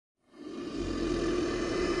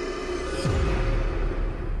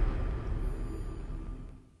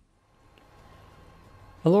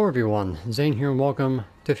Hello everyone, Zane here and welcome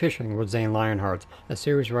to Fishing with Zane Lionhart, a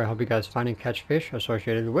series where I help you guys find and catch fish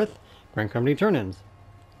associated with Grand Company turn-ins,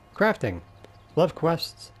 crafting, love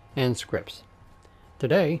quests, and scripts.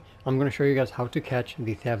 Today, I'm going to show you guys how to catch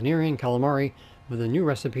the thavnairian calamari with the new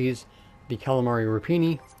recipes, the calamari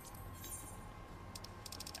ripeni,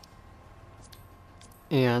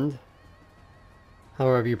 and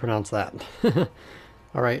however you pronounce that.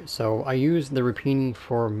 Alright, so I use the ripeni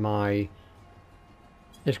for my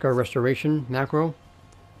ishgard restoration macro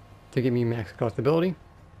to give me max collectability,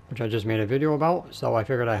 which I just made a video about, so I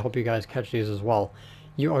figured I'd help you guys catch these as well.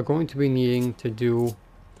 You are going to be needing to do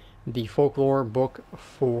the folklore book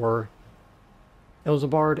for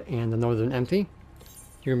Ilsabard and the Northern Empty.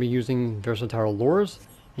 You're going to be using versatile lures,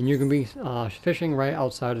 and you're going to be fishing right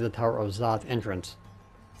outside of the Tower of Zot entrance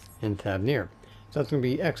in Thavnair. So that's going to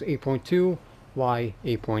be X 8.2, Y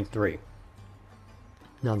 8.3.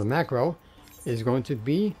 Now the macro is going to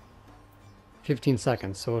be 15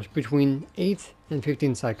 seconds. So it's between 8 and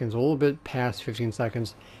 15 seconds, a little bit past 15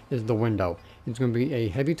 seconds is the window. It's going to be a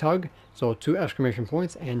heavy tug, so 2 exclamation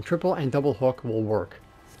points, and triple and double hook will work.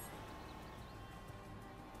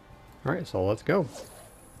 Alright, so let's go.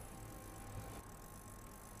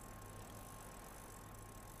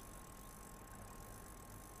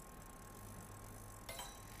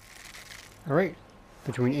 Alright,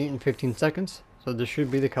 between 8 and 15 seconds, so this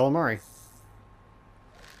should be the calamari.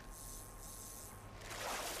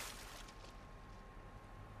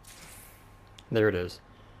 There it is.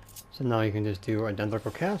 So now you can just do identical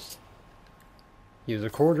cast, use a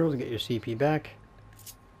cordial to get your CP back,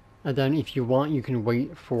 and then if you want you can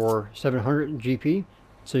wait for 700 GP,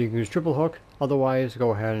 so you can use triple hook, otherwise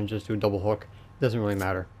go ahead and just do double hook, doesn't really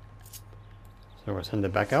matter. So we'll send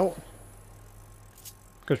it back out,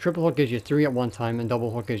 because triple hook gives you 3 at one time and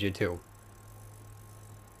double hook gives you 2.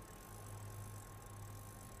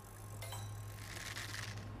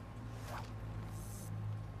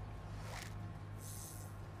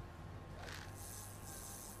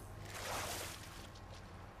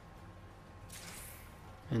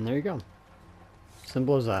 And there you go.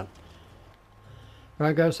 Simple as that.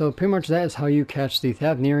 Alright guys, so pretty much that is how you catch the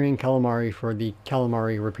thavnairian calamari for the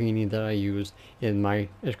calamari ripeni that I used in my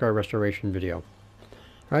ishgard restoration video.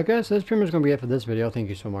 Alright guys, so that's pretty much going to be it for this video. Thank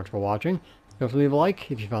you so much for watching. Feel free to leave a like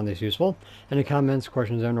if you found this useful. Any comments,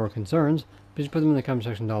 questions, and or concerns, please put them in the comment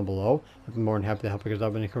section down below. I'd be more than happy to help you guys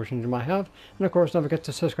out with any questions you might have. And of course, don't forget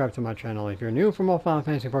to subscribe to my channel if you're new for more Final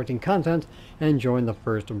Fantasy XIV content and join the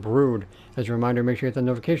first brood. As a reminder, make sure you hit the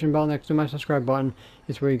notification bell next to my subscribe button.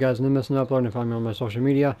 It's where you guys don't miss an upload, and follow me on my social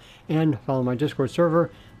media and follow my Discord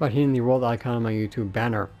server by hitting the world icon on my YouTube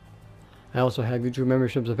banner. I also have YouTube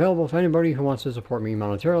memberships available for anybody who wants to support me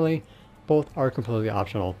monetarily. Both are completely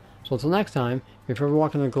optional. So until next time, if you're ever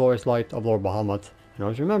walking in the glorious light of Lord Bahamut, and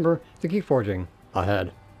always remember to keep forging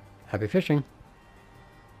ahead. Happy fishing!